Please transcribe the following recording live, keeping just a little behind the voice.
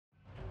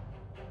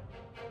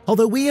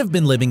Although we have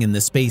been living in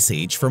the space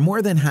age for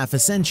more than half a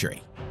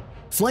century,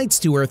 flights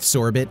to Earth's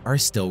orbit are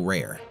still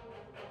rare.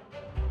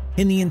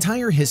 In the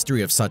entire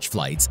history of such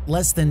flights,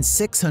 less than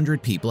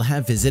 600 people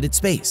have visited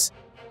space.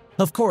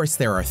 Of course,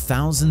 there are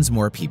thousands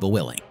more people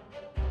willing.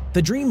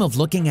 The dream of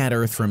looking at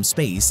Earth from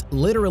space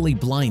literally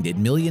blinded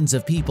millions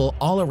of people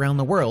all around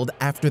the world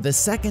after the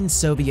second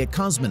Soviet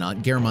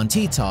cosmonaut German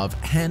Titov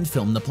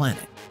hand-filmed the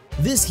planet.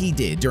 This he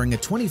did during a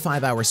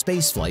 25-hour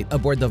spaceflight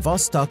aboard the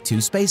Vostok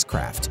 2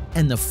 spacecraft,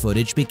 and the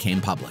footage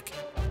became public.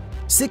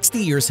 60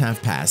 years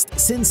have passed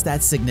since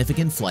that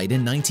significant flight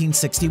in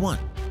 1961.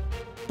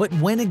 But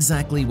when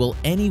exactly will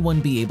anyone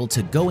be able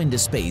to go into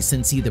space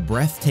and see the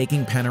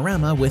breathtaking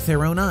panorama with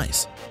their own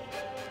eyes?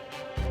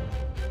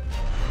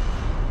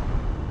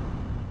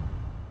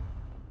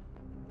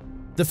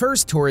 The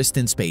first tourist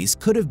in space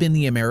could have been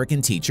the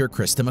American teacher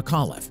Krista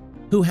McAuliffe,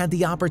 who had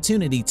the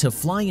opportunity to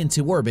fly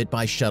into orbit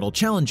by Shuttle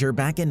Challenger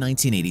back in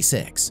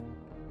 1986.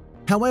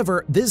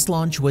 However, this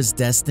launch was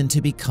destined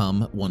to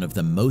become one of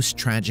the most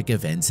tragic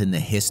events in the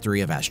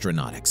history of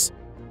astronautics.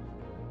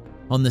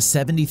 On the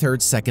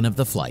 73rd second of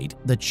the flight,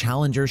 the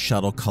Challenger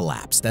shuttle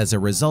collapsed as a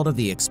result of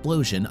the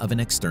explosion of an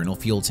external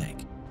fuel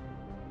tank.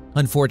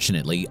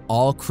 Unfortunately,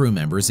 all crew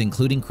members,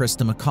 including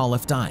Krista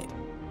McAuliffe, died,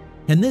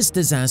 and this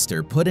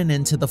disaster put an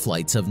end to the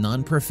flights of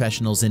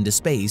non-professionals into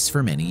space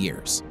for many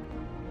years.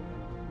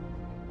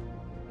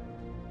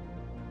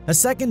 A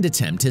second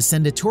attempt to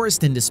send a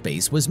tourist into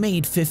space was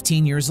made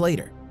 15 years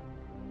later.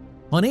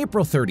 On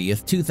April 30,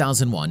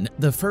 2001,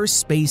 the first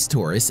space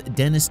tourist,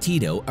 Denis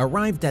Tito,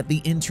 arrived at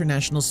the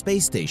International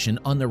Space Station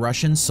on the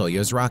Russian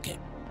Soyuz rocket.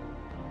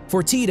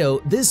 For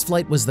Tito, this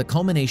flight was the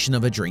culmination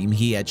of a dream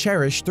he had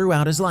cherished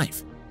throughout his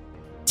life.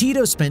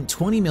 Tito spent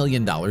 $20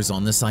 million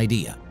on this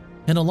idea,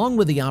 and along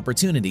with the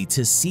opportunity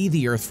to see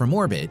the Earth from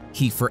orbit,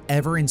 he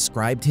forever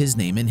inscribed his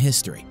name in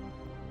history.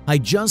 "I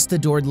just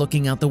adored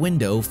looking out the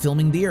window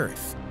filming the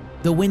Earth.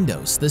 The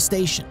windows, the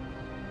station.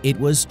 It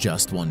was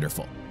just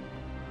wonderful."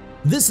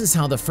 This is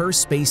how the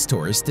first space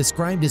tourist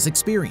described his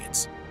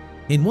experience.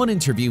 In one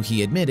interview,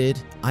 he admitted,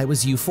 "I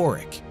was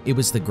euphoric. It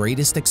was the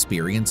greatest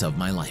experience of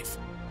my life."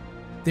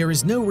 There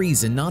is no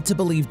reason not to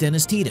believe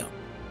Denis Tito,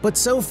 but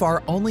so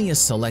far only a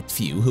select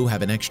few who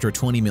have an extra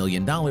 $20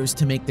 million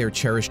to make their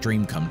cherished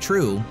dream come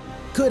true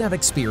could have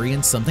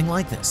experienced something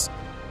like this.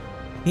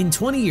 In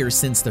 20 years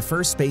since the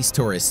first space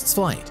tourist's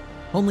flight,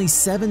 only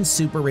 7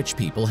 super-rich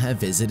people have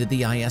visited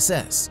the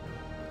ISS,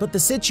 but the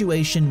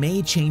situation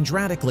may change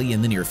radically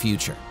in the near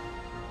future.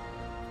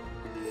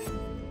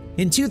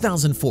 In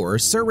 2004,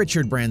 Sir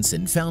Richard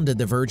Branson founded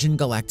the Virgin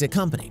Galactic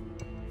Company,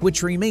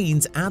 which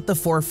remains at the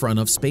forefront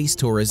of space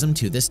tourism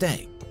to this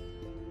day.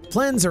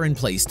 Plans are in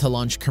place to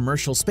launch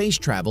commercial space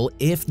travel,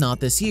 if not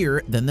this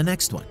year, then the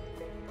next one.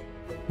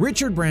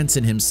 Richard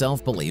Branson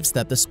himself believes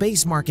that the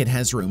space market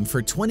has room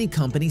for 20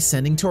 companies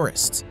sending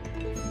tourists.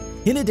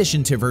 In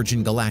addition to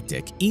Virgin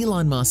Galactic,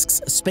 Elon Musk's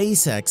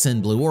SpaceX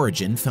and Blue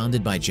Origin,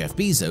 founded by Jeff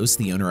Bezos,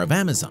 the owner of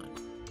Amazon,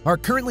 are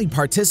currently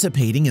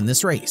participating in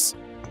this race.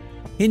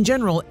 In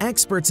general,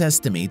 experts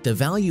estimate the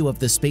value of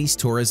the space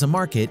tourism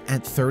market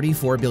at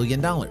 $34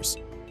 billion.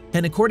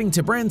 And according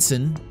to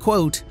Branson,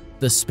 quote,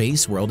 "The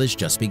space world is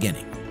just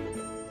beginning."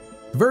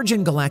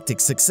 Virgin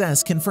Galactic's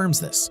success confirms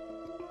this.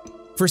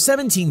 For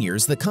 17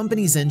 years, the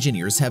company's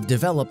engineers have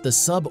developed the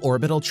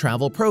suborbital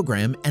travel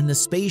program and the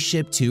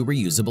Spaceship Two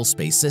reusable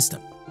space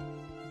system.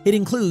 It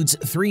includes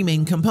 3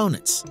 main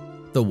components: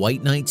 the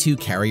White Knight 2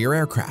 carrier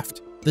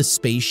aircraft, the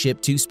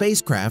Spaceship Two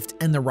spacecraft,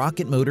 and the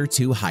Rocket Motor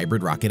 2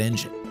 hybrid rocket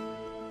engine.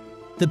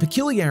 The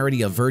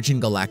peculiarity of Virgin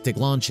Galactic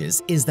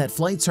launches is that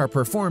flights are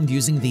performed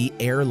using the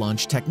air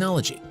launch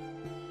technology.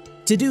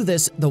 To do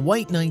this, the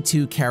White Knight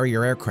 2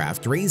 carrier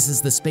aircraft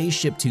raises the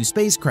Spaceship Two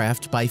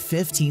spacecraft by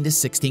 15 to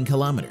 16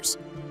 kilometers.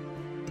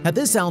 At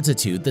this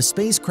altitude, the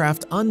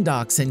spacecraft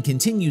undocks and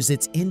continues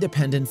its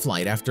independent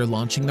flight after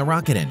launching the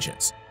rocket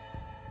engines,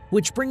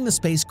 which bring the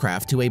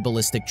spacecraft to a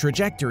ballistic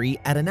trajectory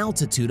at an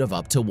altitude of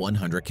up to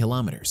 100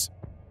 kilometers.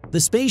 The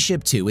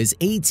Spaceship Two is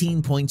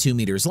 18.2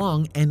 meters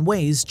long and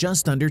weighs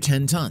just under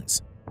 10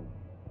 tons.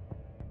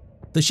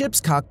 The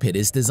ship's cockpit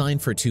is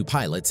designed for 2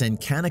 pilots and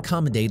can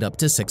accommodate up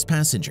to 6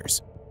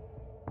 passengers.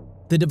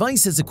 The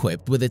device is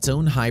equipped with its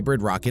own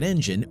hybrid rocket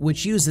engine,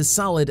 which uses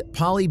solid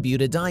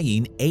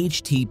polybutadiene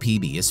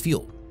HTPB as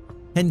fuel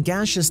and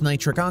gaseous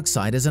nitric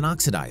oxide as an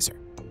oxidizer.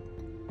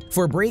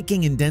 For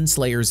braking in dense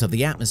layers of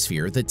the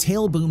atmosphere, the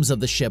tail booms of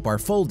the ship are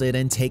folded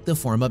and take the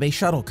form of a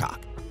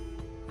shuttlecock.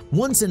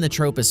 Once in the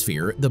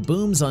troposphere, the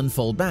booms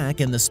unfold back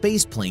and the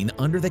spaceplane,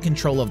 under the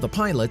control of the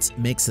pilots,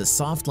 makes a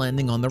soft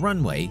landing on the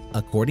runway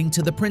according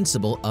to the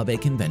principle of a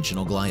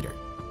conventional glider.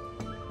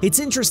 It's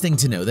interesting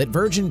to know that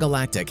Virgin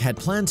Galactic had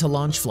planned to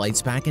launch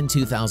flights back in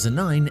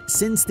 2009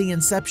 since the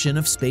inception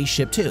of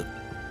Spaceship Two.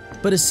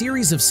 But a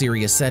series of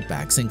serious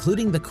setbacks,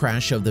 including the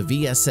crash of the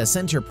VSS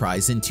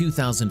Enterprise in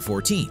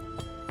 2014,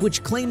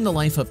 which claimed the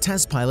life of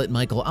test pilot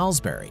Michael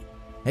Alsbury,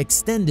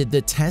 extended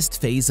the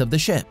test phase of the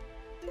ship.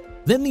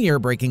 Then the air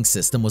braking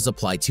system was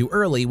applied too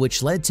early,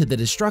 which led to the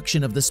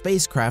destruction of the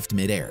spacecraft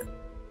mid-air.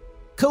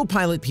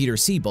 Co-pilot Peter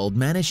Siebold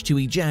managed to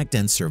eject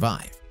and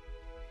survive.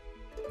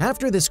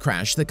 After this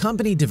crash, the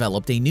company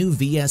developed a new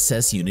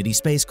VSS Unity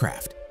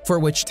spacecraft, for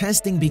which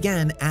testing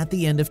began at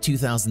the end of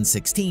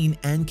 2016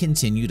 and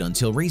continued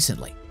until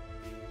recently.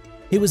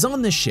 It was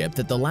on this ship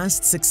that the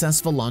last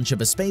successful launch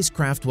of a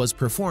spacecraft was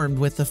performed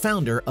with the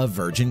founder of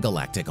Virgin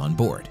Galactic on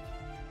board.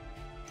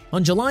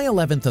 On July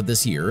 11th of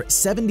this year,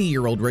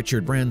 70-year-old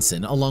Richard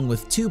Branson, along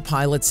with 2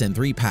 pilots and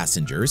 3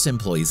 passengers,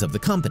 employees of the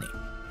company,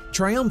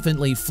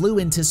 triumphantly flew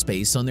into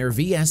space on their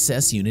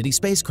VSS Unity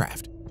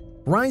spacecraft,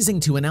 rising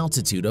to an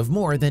altitude of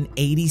more than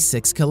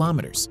 86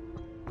 kilometers.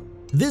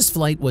 This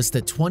flight was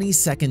the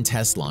 22nd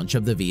test launch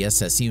of the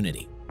VSS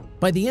Unity.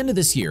 By the end of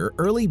this year,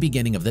 early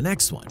beginning of the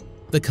next one,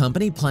 the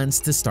company plans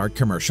to start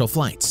commercial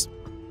flights.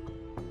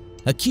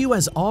 A queue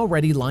has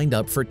already lined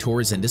up for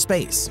tours into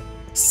space.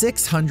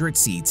 600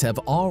 seats have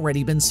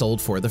already been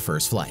sold for the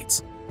first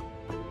flights.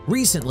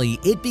 Recently,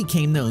 it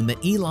became known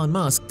that Elon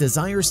Musk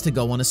desires to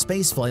go on a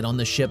spaceflight on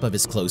the ship of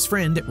his close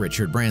friend,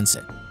 Richard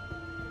Branson.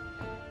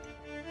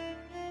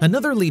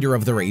 Another leader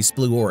of the race,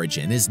 Blue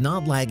Origin, is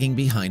not lagging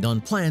behind on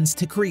plans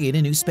to create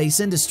a new space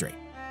industry.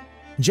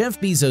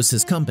 Jeff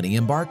Bezos' company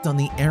embarked on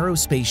the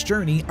aerospace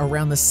journey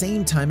around the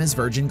same time as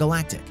Virgin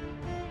Galactic,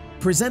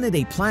 presented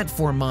a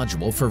platform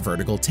module for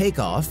vertical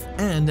takeoff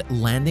and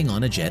landing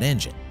on a jet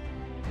engine.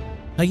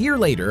 A year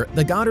later,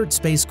 the Goddard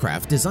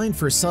spacecraft designed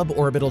for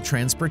suborbital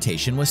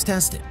transportation was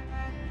tested,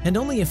 and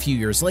only a few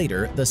years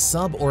later, the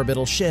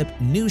suborbital ship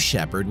New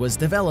Shepard was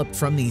developed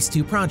from these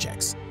 2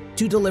 projects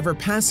to deliver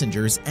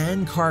passengers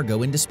and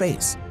cargo into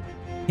space.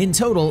 In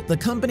total, the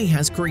company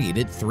has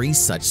created 3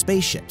 such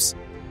spaceships.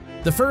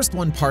 The first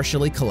one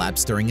partially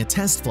collapsed during a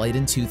test flight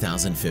in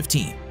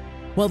 2015,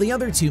 while the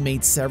other 2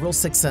 made several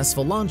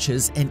successful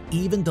launches and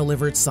even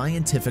delivered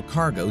scientific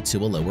cargo to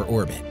a lower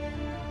orbit.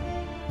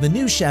 The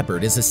New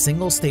Shepard is a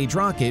single-stage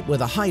rocket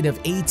with a height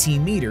of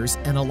 18 meters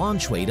and a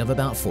launch weight of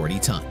about 40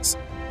 tons.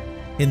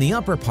 In the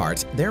upper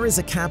part, there is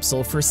a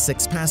capsule for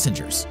 6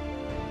 passengers.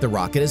 The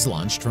rocket is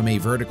launched from a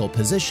vertical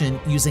position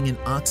using an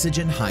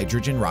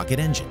oxygen-hydrogen rocket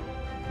engine.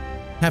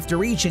 After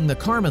reaching the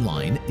Kármán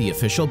line, the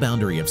official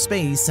boundary of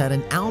space, at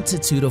an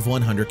altitude of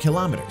 100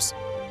 kilometers,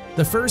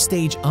 the first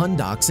stage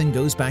undocks and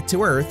goes back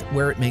to Earth,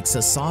 where it makes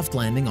a soft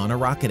landing on a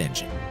rocket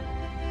engine.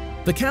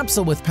 The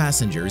capsule with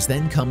passengers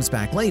then comes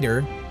back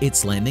later.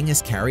 Its landing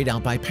is carried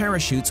out by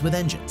parachutes with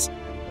engines.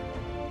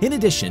 In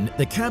addition,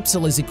 the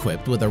capsule is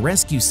equipped with a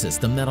rescue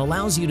system that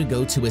allows you to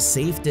go to a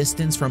safe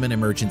distance from an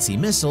emergency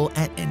missile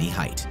at any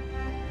height.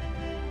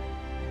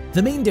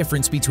 The main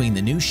difference between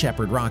the New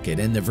Shepard rocket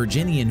and the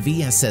Virginian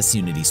VSS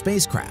Unity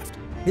spacecraft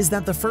is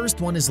that the first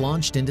one is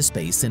launched into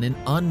space in an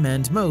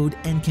unmanned mode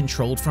and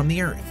controlled from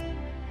the Earth,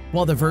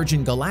 while the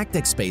Virgin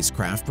Galactic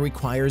spacecraft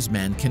requires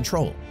manned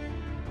control.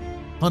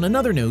 On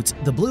another note,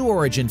 the Blue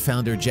Origin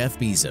founder Jeff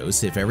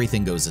Bezos, if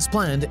everything goes as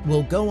planned,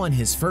 will go on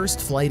his first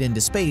flight into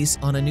space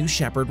on a New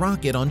Shepard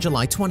rocket on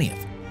July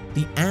 20th,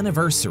 the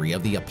anniversary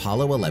of the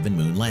Apollo 11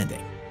 moon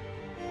landing.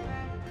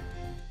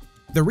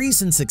 The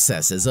recent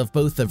successes of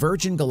both the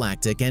Virgin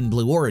Galactic and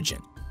Blue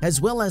Origin, as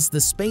well as the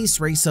space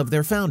race of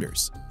their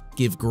founders,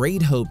 give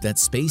great hope that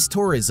space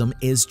tourism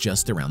is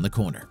just around the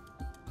corner.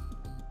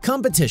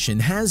 Competition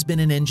has been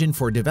an engine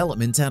for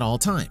development at all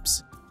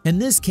times, and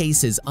this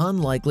case is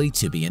unlikely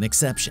to be an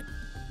exception.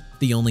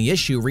 The only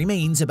issue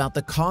remains about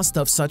the cost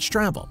of such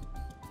travel.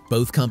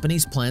 Both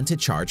companies plan to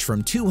charge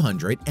from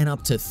 $200,000 and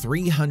up to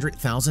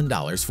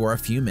 $300,000 for a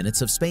few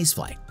minutes of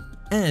spaceflight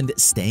and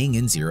staying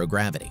in zero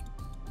gravity.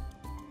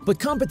 But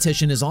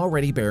competition is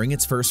already bearing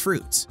its first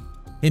fruits.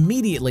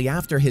 Immediately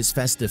after his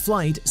festive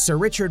flight, Sir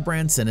Richard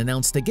Branson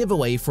announced a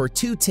giveaway for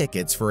 2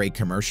 tickets for a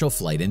commercial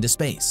flight into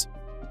space.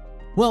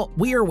 Well,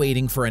 we are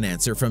waiting for an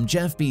answer from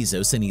Jeff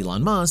Bezos and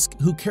Elon Musk,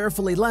 who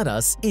carefully led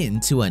us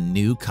into a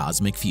new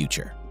cosmic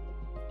future.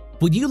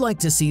 Would you like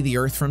to see the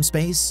Earth from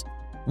space?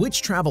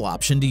 Which travel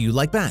option do you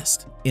like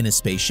best, in a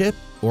spaceship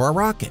or a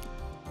rocket?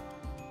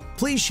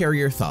 Please share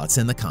your thoughts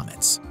in the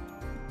comments.